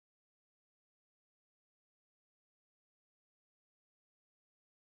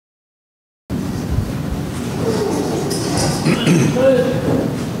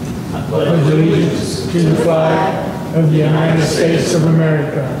I pledge allegiance to the flag of the United States of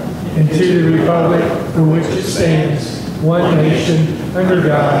America and to the republic for which it stands, one nation, under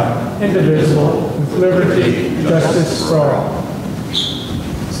God, indivisible, with liberty and justice for all.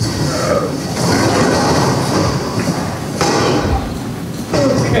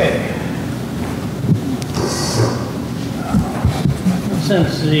 Okay.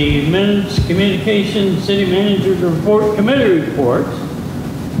 Since the minutes, communication, city manager's report, committee reports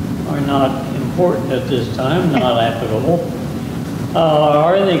are not important at this time, not applicable,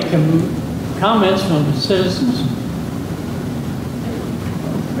 are there comments from the citizens?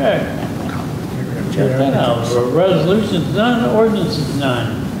 Okay. Check that out. Resolutions none, ordinances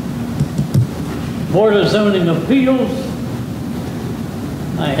none. Board of Zoning Appeals.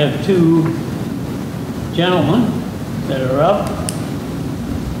 I have two gentlemen that are up.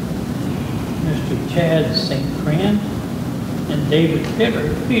 Mr. Chad St. Cran and David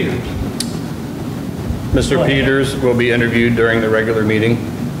Peters. Mr. Peters will be interviewed during the regular meeting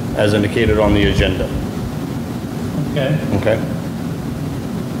as indicated on the agenda. Okay. Okay.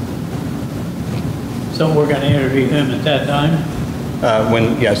 So we're going to interview him at that time?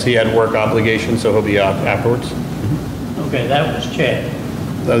 Yes, he had work obligations, so he'll be out afterwards. Okay, that was Chad.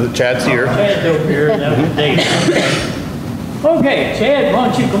 Chad's here. Chad's over here, and that was David. Okay, Chad, why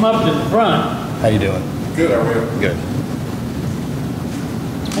don't you come up to the front? How you doing? Good, how are you? Good.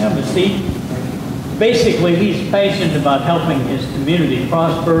 Have a seat. Basically, he's passionate about helping his community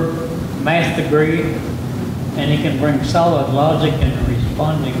prosper, math degree, and he can bring solid logic in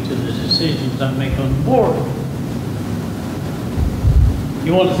responding to the decisions I make on the board.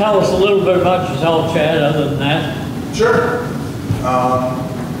 You want to tell us a little bit about yourself, Chad, other than that? Sure.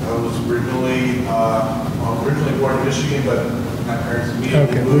 I was originally born in Michigan, but my parents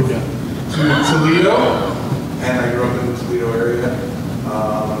immediately moved to Toledo, and I grew up in the Toledo area.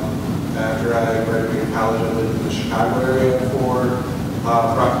 After I graduated college, I lived in the Chicago area for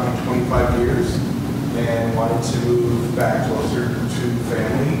approximately 25 years and wanted to move back closer to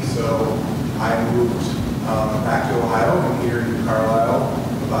family. So I moved back to Ohio and here in Carlisle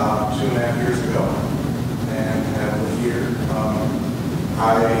about 2.5 years ago and have lived here. I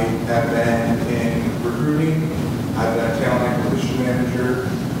have been in recruiting, I've been a talent acquisition manager,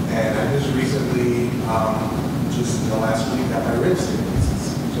 and I just recently, just in the last week, got my real estate license.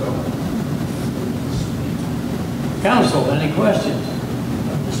 So. Council, any questions?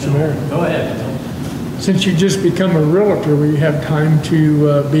 Mr. Mayor. Go ahead. Since you just become a realtor, will you have time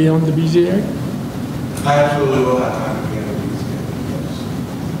to be on the BZA? I absolutely will have time to be in the BZA, yes.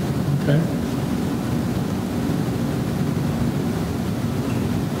 Okay.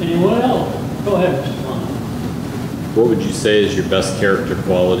 Anyone else? Go ahead, Mr. Long. What would you say is your best character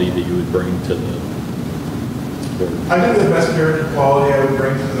quality that you would bring to the board? I think the best character quality I would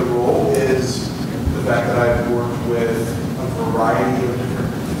bring to the role is the fact that I've worked with a variety of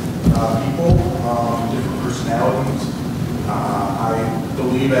different people, different personalities. I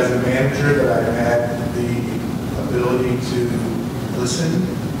believe as a manager that I've had the ability to listen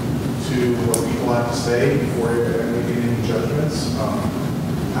to what people have to say before making any judgments.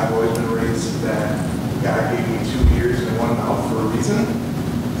 I've always been raised that God gave me 2 ears and 1 mouth for a reason.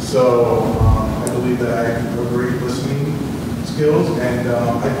 So I believe that I have great listening skills, and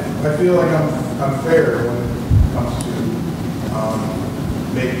I feel like I'm fair when it comes to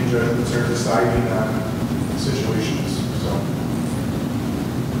making judgments or deciding on situations.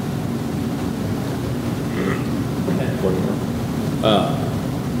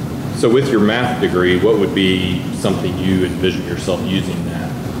 So with your math degree, what would be something you envision yourself using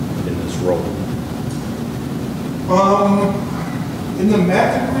that in this role? In the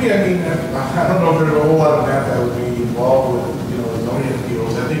math degree, I mean, I don't know if there's a whole lot of math that would be involved with, the zoning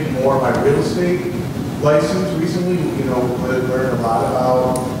appeals. I think more my real estate license recently, learned a lot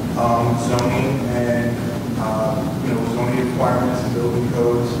about zoning and, zoning requirements and building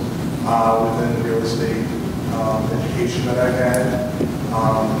codes within the real estate education that I've had.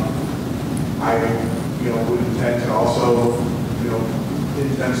 I, would intend to also,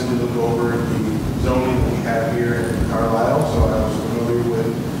 intensely look over the zoning that we have here in Carlisle, so I was familiar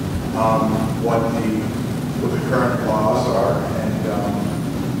with what the current laws are, and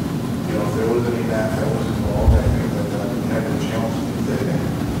if there was any math that was involved, I think that we had to challenge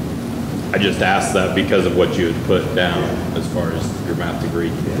things. I just asked that because of what you had put down as far as your math degree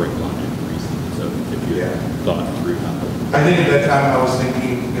to bring logic and reason. So if you had thought through how to... I think at that time I was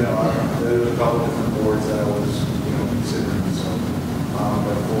thinking, there was a couple different boards that I was, considering. So,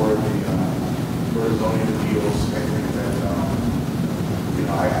 but for the zoning appeals, I think that,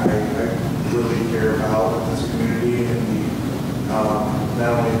 I really care about this community and the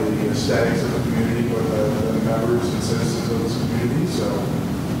not only the aesthetics of the community, but the members and citizens of this community. So,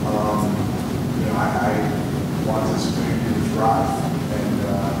 I want this community to thrive, and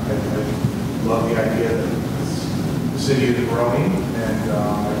I love the idea that the city is growing, and I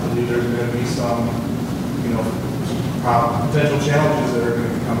believe there's going to be some, potential challenges that are going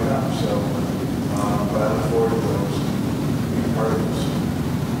to be coming up. So, but I look forward to those, being part of those.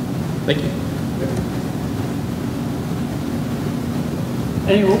 Thank you.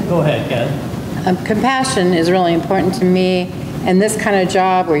 Go ahead, Kathy. Compassion is really important to me, and this kind of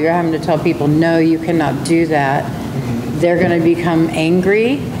job where you're having to tell people, no, you cannot do that, they're going to become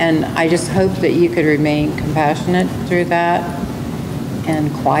angry, and I just hope that you could remain compassionate through that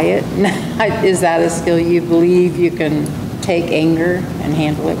and quiet. Is that a skill you believe you can take anger and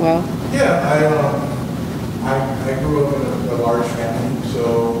handle it well? Yeah, I grew up in a large family,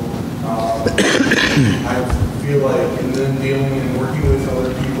 so I feel like, and then dealing and working with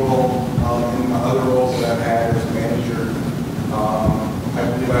other people in my other roles that I've had as a manager, I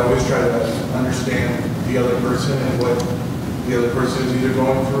believe I always try to understand the other person and what the other person is either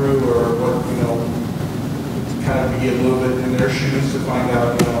going through or what, kind of be a little bit in their shoes to find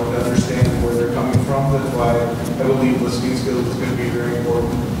out, to understand where they're coming from. That's why I believe listening skills is going to be very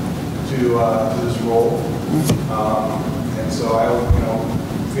important to this role. And so I,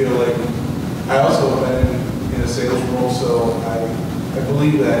 feel like I also have been in a sales role, so I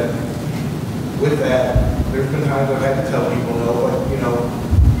believe that with that, there's been times I've had to tell people no, but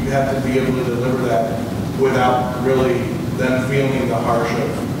you have to be able to deliver that without really them feeling the harsh of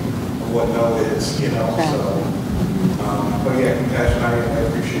what no is, so. But yeah, compassion, I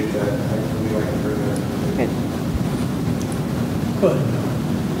appreciate that. I believe I can bring that. Good. Go ahead.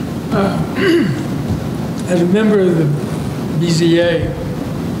 As a member of the BZA,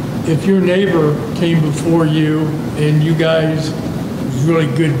 if your neighbor came before you and you guys was really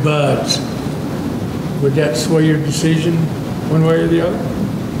good buds, would that sway your decision one way or the other?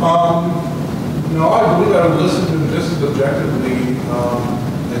 No, I believe I would listen to them just as objectively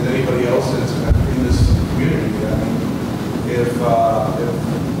as anybody else that's in this community. I mean, if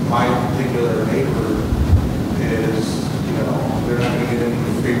my particular neighbor is, they're not going to get any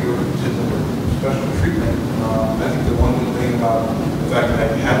favoritism or special treatment. I think the one good thing about the fact that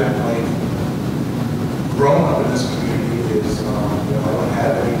I haven't grown up in this community is, I don't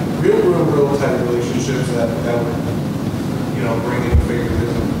have any real tight relationships that would, bring any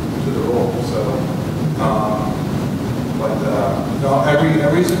favoritism to the role. So, no,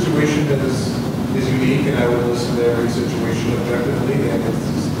 every situation is unique, and I would listen to every situation objectively. And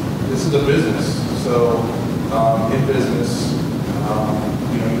this is a business, so in business,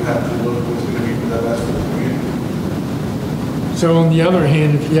 you have to look what's going to be the best for the community. So on the other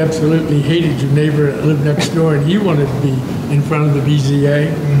hand, if you absolutely hated your neighbor that lived next door and he wanted to be in front of the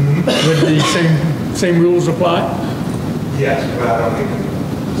BZA, would the same rules apply? Yes, but I don't think.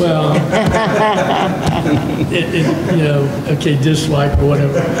 Well, okay, dislike or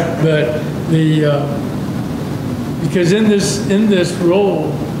whatever, but because in this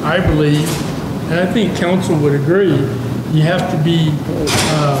role, I believe, and I think council would agree, you have to be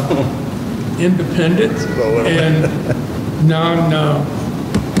independent and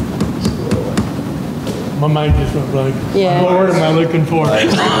my mind just went blank. Yeah. What word am I looking for?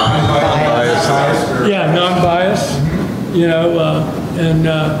 Yeah, non-biased, and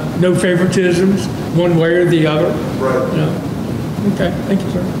no favoritisms, one way or the other. Right. Yeah. Okay, thank you,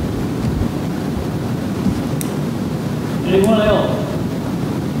 sir. Anyone else?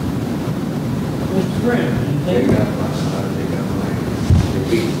 Mr. Graham, anything?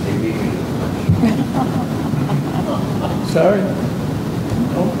 Sorry,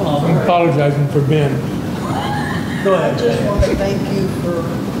 No problem. I'm apologizing for Ben. Go ahead. I just want to thank you for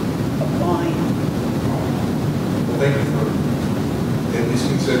applying. Well, thank you for at least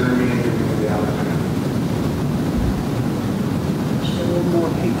considering me and giving me the opportunity. Just a little more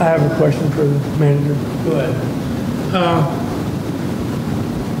people. I have a question for the manager. Go ahead.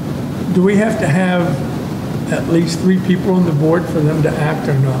 Do we have to have at least 3 people on the board for them to act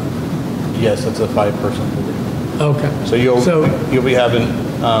or not? Yes, it's a 5-person board. Okay. So you'll be having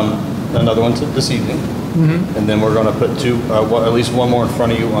another one this evening, and then we're going to put 2, at least one more in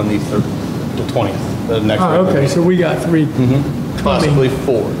front of you on the 20th, the next. Oh, okay, so we got 3 Possibly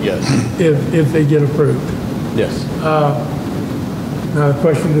 4, yes. if they get approved. Yes. Now, a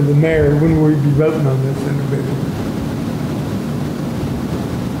question to the mayor, when will we be voting on this individual?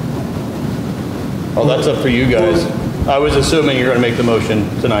 Well, that's up for you guys. I was assuming you're going to make the motion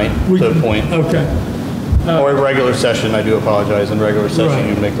tonight to appoint. Okay. Or a regular session, I do apologize. In regular session, Right.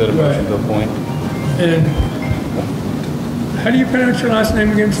 you make that a motion to appoint. And How do you pronounce your last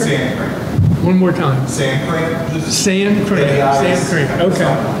name again, sir? Sand Creek. One more time. Sand Creek. Sand Creek. Sand Creek.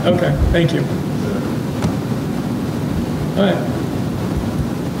 Okay. Thank you. All right.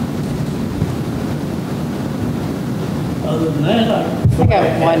 Other than that, I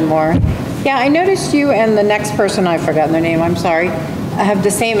got one more. Yeah, I noticed you and the next person, I've forgotten their name, I'm sorry, have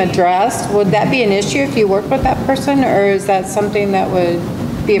the same address. Would that be an issue if you work with that person, or is that something that would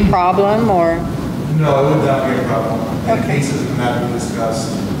be a problem, or? No, it would not be a problem. And Okay. cases cannot be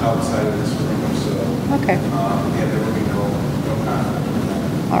discussed outside of this room, so, Okay, yeah, there would be no conflict with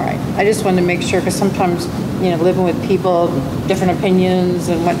that. all right. I just wanted to make sure, because sometimes, living with people, different opinions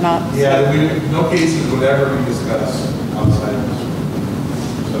and whatnot. Yeah, no cases would ever be discussed outside of this room.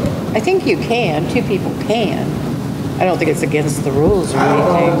 So, I think you can, two people can. I don't think it's against the rules or I don't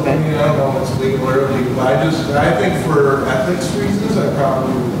know, anything, I but. mean, I don't know if it's legal or illegal, but I think for ethics reasons, I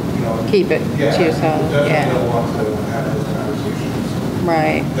probably would, Keep it yeah, to yourself, definitely yeah. don't want to have those conversations.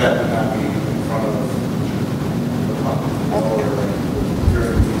 Right. That would not be in front of the public or like, your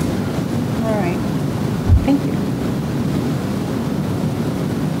All right. Thank you.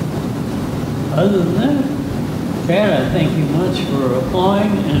 other than that, Chad, I thank you much for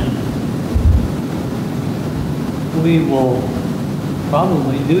applying, and we will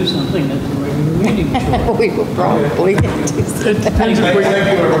probably do something at the regular meeting. Sure. We will probably do It something. depends if we, Thank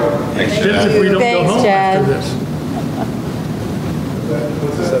you, everyone. depends if we don't go Thanks, home Chad. after this.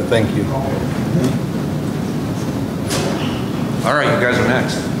 What's that? Thank you. All right, you guys are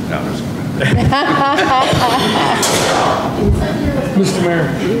next. No, I'm just kidding. Mr.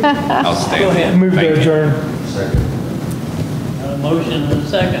 Mayor, I'll stay. Go ahead. move to adjourn. A motion and a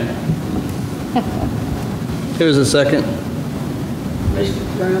second. Here's a second.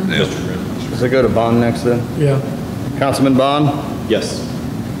 Mr. Brown? Does it go to Bond next then? Yeah. Councilman Bond? Yes.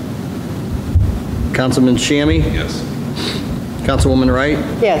 Councilman Shammy? Yes. Councilwoman Wright?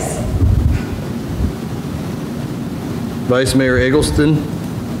 Yes. Vice Mayor Eggleston?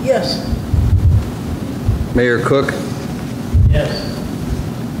 Yes. Mayor Cook? Yes.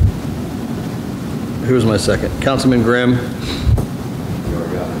 Who was my second? Councilman Grimm?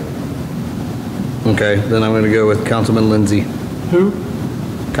 Okay, then I'm going to go with Councilman Lindsay. Who?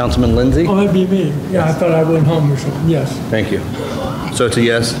 Councilman Lindsay? Oh, that'd be me. Yeah, I thought I went home or something. Yes. Thank you. So it's a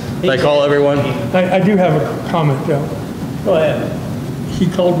yes. Did I call everyone? I do have a comment, though. Go ahead. He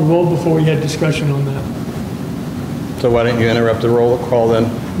called the roll before we had discussion on that. So why didn't you interrupt the roll call then?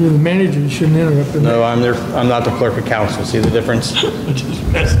 You're the manager, you shouldn't interrupt the. No, I'm not the clerk of council. See the difference? Just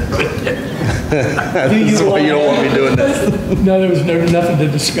messing with you. That's why you don't want me doing that. No, there was nothing to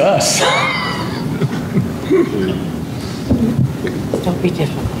discuss. Don't be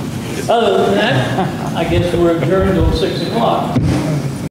difficult. Other than that, I guess we're adjourned till 6 o'clock.